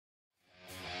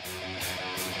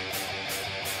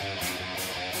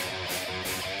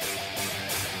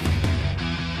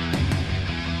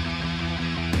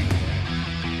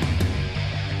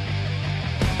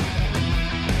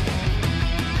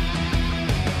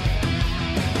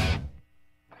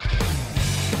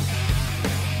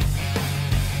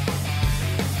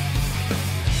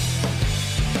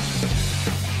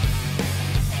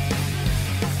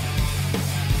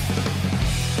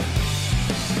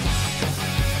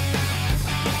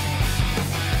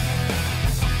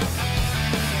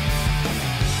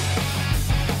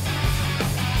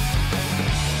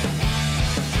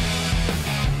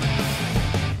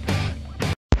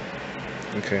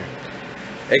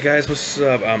Hey guys, what's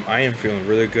up? I am feeling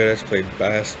really good. I just played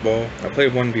basketball. I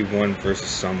played 1v1 versus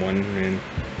someone, and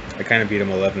I kind of beat him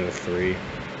 11-3.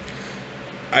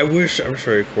 I wish I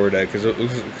recorded that because it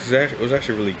was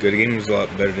actually really good. The game was a lot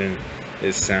better than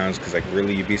it sounds because like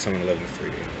really you beat someone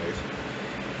 11-3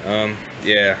 anyways.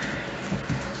 Yeah.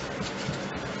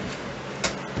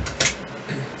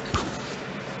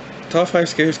 Top 5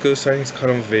 scariest ghost sightings caught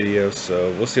on video,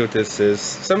 so we'll see what this is.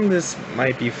 Some of this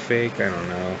might be fake, I don't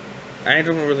know. I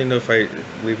don't really know if I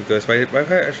believe a ghost, but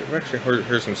I've actually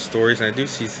heard some stories, and I did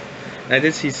see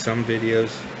some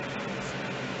videos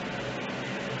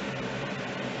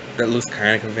that looks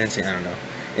kind of convincing. I don't know.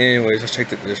 Anyways, let's check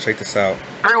this out.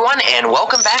 Everyone, and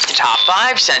welcome back to Top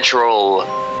 5 Central.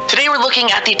 Today we're looking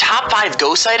at the top 5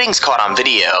 ghost sightings caught on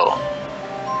video.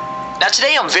 Now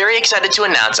today I'm very excited to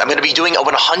announce I'm going to be doing a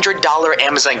 $100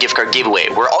 Amazon gift card giveaway,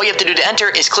 where all you have to do to enter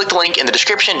is click the link in the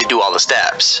description to do all the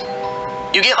steps.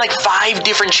 You get like 5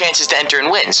 different chances to enter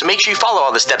and win, so make sure you follow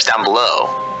all the steps down below.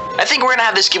 I think we're going to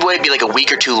have this giveaway be like a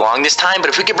week or two long this time, but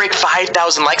if we can break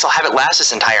 5,000 likes, I'll have it last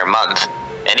this entire month.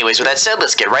 Anyways, with that said,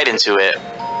 let's get right into it.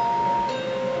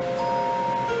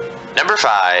 Number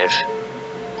 5.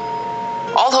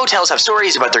 All hotels have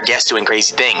stories about their guests doing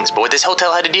crazy things, but what this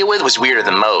hotel had to deal with was weirder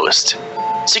than most.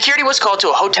 Security was called to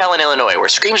a hotel in Illinois where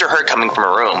screams were heard coming from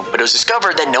a room, but it was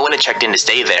discovered that no one had checked in to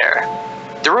stay there.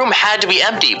 The room had to be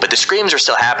empty, but the screams were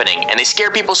still happening, and they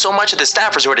scared people so much that the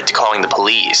staff resorted to calling the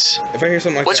police. If I hear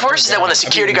something like What's worse is that when the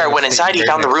security guard went inside, he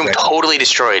found the room totally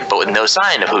destroyed, but with no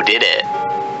sign of who did it.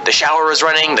 The shower was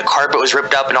running, the carpet was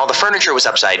ripped up, and all the furniture was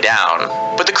upside down.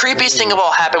 But the creepiest thing of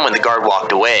all happened when the guard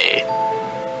walked away.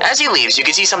 As he leaves, you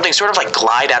can see something sort of like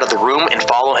glide out of the room and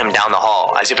follow him down the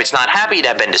hall, as if it's not happy to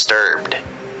have been disturbed.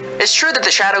 It's true that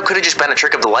the shadow could have just been a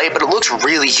trick of the light, but it looks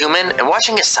really human, and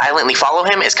watching it silently follow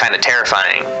him is kind of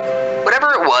terrifying.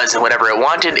 Whatever it was and whatever it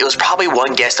wanted, it was probably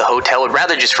one guest the hotel would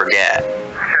rather just forget. Check,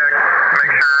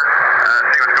 make sure,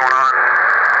 see what's going on.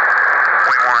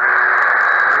 Wait one.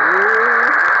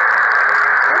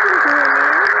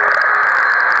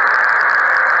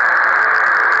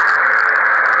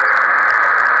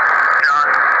 John?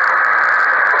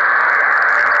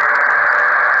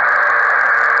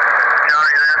 John,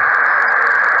 are you there?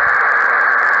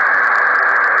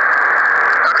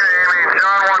 Okay, Amy,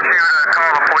 John wants you to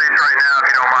call the police right now if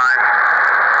you don't mind.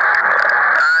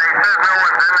 He says no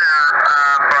one's in there,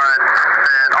 but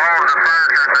that all of the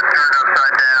furniture's been turned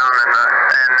upside down and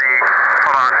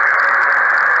hold on.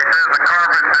 He says the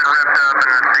carpet's been ripped up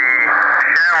and that the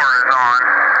shower is on,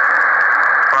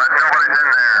 but nobody's in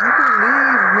there.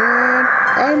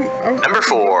 Number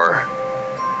 4.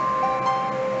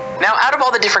 Now, out of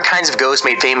all the different kinds of ghosts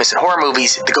made famous in horror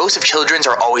movies, the ghosts of children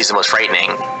are always the most frightening.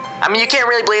 I mean, you can't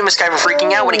really blame this guy for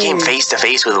freaking out when he came face to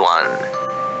face with one.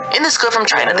 In this clip from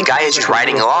China, the guy is just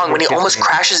riding along when he almost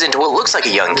crashes into what looks like a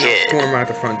young kid.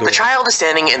 The child is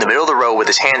standing in the middle of the road with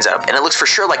his hands up, and it looks for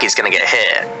sure like he's gonna get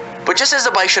hit. But just as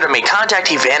the bike should have made contact,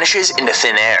 he vanishes into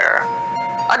thin air.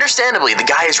 Understandably, the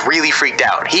guy is really freaked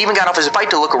out. He even got off his bike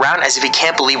to look around as if he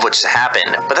can't believe what just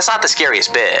happened, but that's not the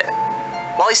scariest bit.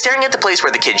 While he's staring at the place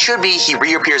where the kid should be, he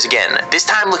reappears again, this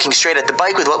time looking straight at the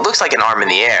bike with what looks like an arm in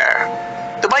the air.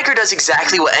 The biker does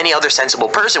exactly what any other sensible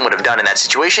person would have done in that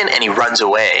situation, and he runs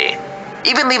away,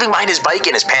 even leaving behind his bike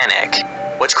in his panic.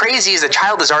 What's crazy is the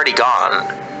child is already gone.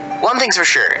 One thing's for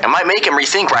sure, it might make him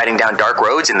rethink riding down dark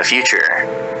roads in the future.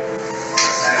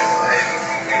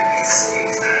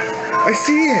 I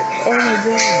see it! Oh my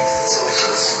god!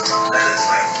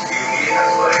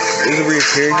 Is it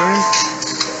reappear again?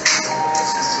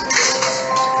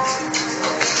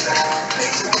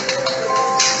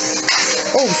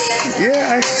 Oh yeah,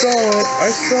 I saw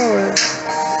it.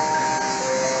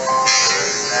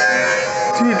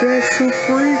 Dude, that's so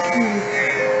freaky.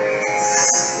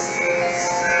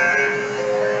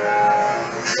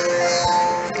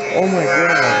 Oh my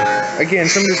god. Again,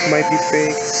 some of this might be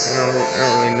fake. I don't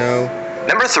really know.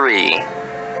 Number 3.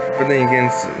 But then again,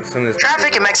 some of this...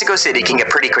 Traffic in Mexico City can get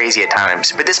pretty crazy at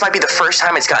times, but this might be the first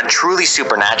time it's gotten truly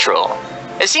supernatural.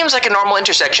 It seems like a normal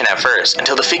intersection at first,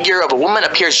 until the figure of a woman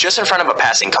appears just in front of a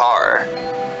passing car.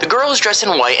 The girl is dressed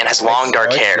in white and has long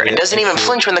dark hair, and doesn't even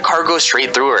flinch when the car goes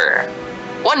straight through her.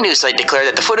 One news site declared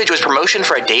that the footage was promotion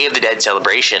for a Day of the Dead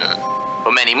celebration,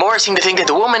 but many more seem to think that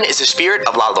the woman is the spirit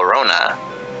of La Llorona.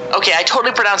 Okay, I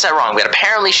totally pronounced that wrong, but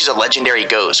apparently she's a legendary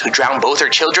ghost who drowned both her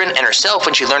children and herself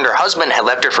when she learned her husband had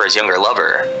left her for his younger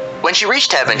lover. When she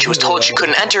reached heaven, she was told she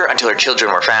couldn't enter until her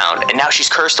children were found, and now she's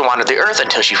cursed to wander the earth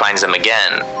until she finds them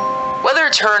again. Whether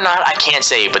it's her or not, I can't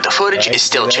say, but the footage is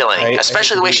still chilling,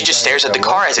 especially the way she just stares at the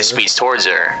car as it speeds towards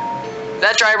her.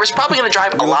 That driver's probably going to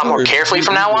drive a lot more carefully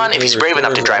from now on if he's brave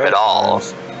enough to drive at all.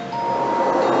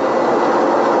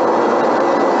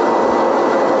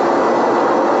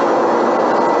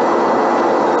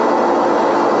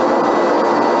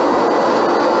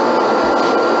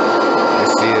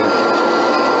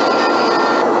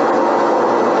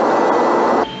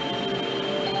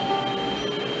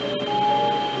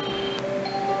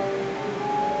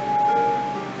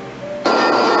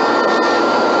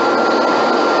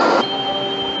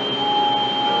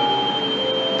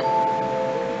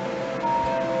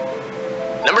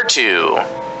 Number 2.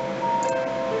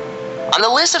 On the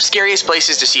list of scariest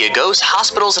places to see a ghost,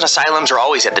 hospitals and asylums are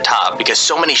always at the top because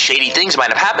so many shady things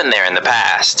might have happened there in the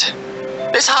past.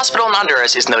 This hospital in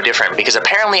Honduras is no different because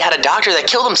apparently it had a doctor that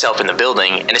killed himself in the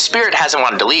building, and his spirit hasn't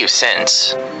wanted to leave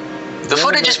since. The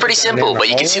footage is pretty simple, but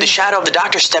you can see the shadow of the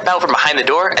doctor step out from behind the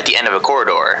door at the end of a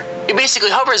corridor. He basically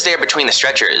hovers there between the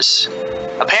stretchers.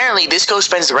 Apparently, this ghost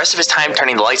spends the rest of his time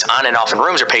turning the lights on and off in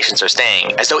rooms where patients are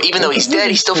staying, as though even though he's dead,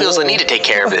 he still feels the need to take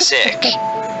care of the sick.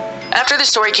 After this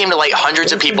story came to light,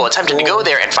 hundreds of people attempted to go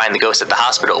there and find the ghost at the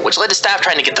hospital, which led to staff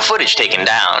trying to get the footage taken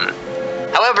down.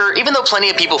 However, even though plenty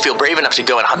of people feel brave enough to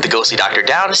go and hunt the ghostly doctor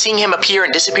down, seeing him appear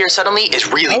and disappear suddenly is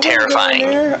really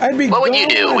terrifying. What would you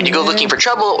do? Would you go looking for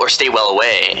trouble or stay well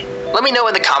away? Let me know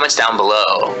in the comments down below.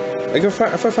 Like if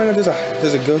I find out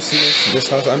there's a ghost in this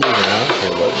house, I'm moving out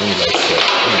for what anybody said.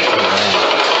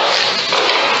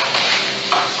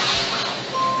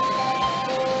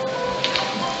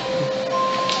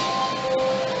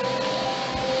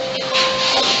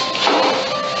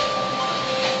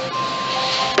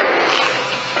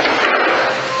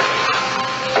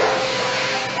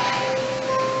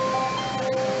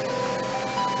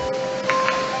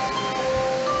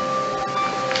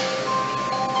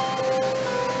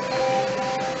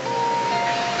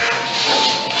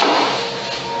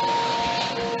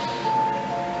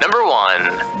 Number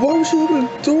 1. Why would you open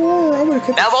the door?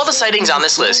 Now of all the sightings on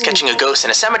this list, catching a ghost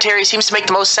in a cemetery seems to make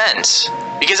the most sense,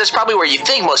 because that's probably where you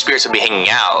think most spirits would be hanging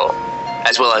out.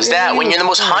 As well as that, when you're in the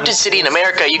most haunted city in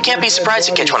America, you can't be surprised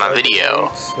to catch one on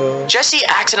video. Jesse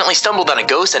accidentally stumbled on a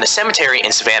ghost in a cemetery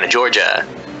in Savannah, Georgia.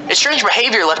 His strange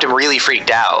behavior left him really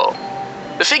freaked out.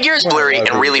 The figure is blurry and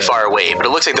really far away, but it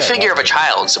looks like the figure of a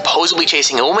child supposedly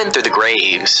chasing a woman through the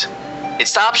graves. It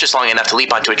stops just long enough to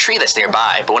leap onto a tree that's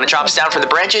nearby, but when it drops down from the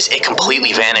branches, it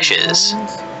completely vanishes.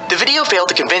 The video failed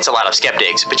to convince a lot of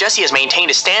skeptics, but Jesse has maintained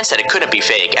a stance that it couldn't be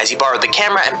fake, as he borrowed the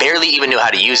camera and barely even knew how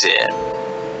to use it.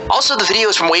 Also, the video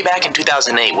is from way back in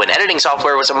 2008, when editing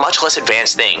software was a much less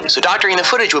advanced thing, so doctoring the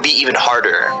footage would be even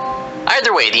harder.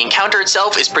 Either way, the encounter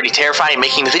itself is pretty terrifying,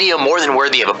 making the video more than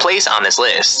worthy of a place on this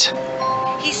list.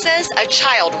 He says a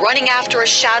child running after a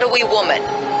shadowy woman.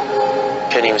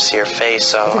 Couldn't even see her face,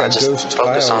 so I just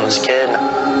focused on this kid.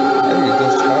 I think a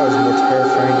ghost child is more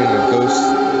terrifying than a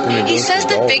ghost. He says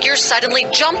the figure suddenly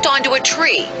jumped onto a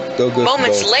tree.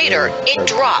 Moments later, it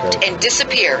dropped and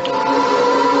disappeared.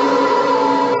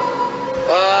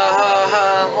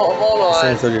 Hold on.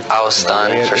 I was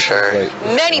stunned for sure.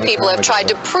 Many people have tried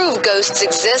to prove ghosts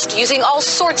exist using all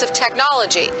sorts of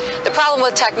technology. The problem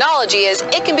with technology is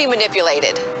it can be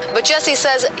manipulated. But Jesse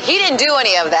says he didn't do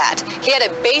any of that. He had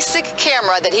a basic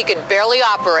camera that he could barely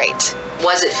operate.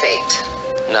 Was it faked?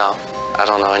 No, I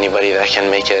don't know anybody that can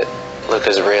make it look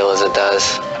as real as it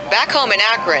does. Back home in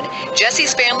Akron,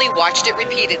 Jesse's family watched it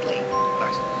repeatedly.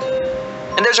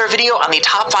 And there's our video on the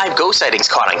top 5 ghost sightings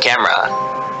caught on camera.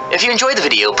 If you enjoyed the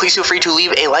video, please feel free to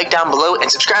leave a like down below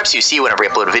and subscribe so you see whenever we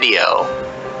upload a video.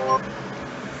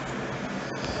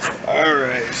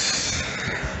 Alright.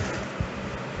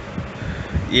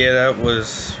 Yeah, that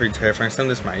was pretty terrifying. Some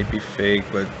of this might be fake,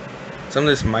 but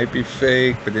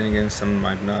then again, some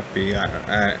might not be.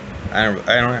 I don't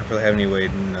really have any way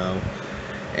to know.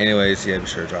 Anyways, yeah, be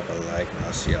sure to drop a like, and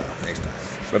I'll see y'all next time.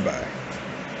 Bye-bye.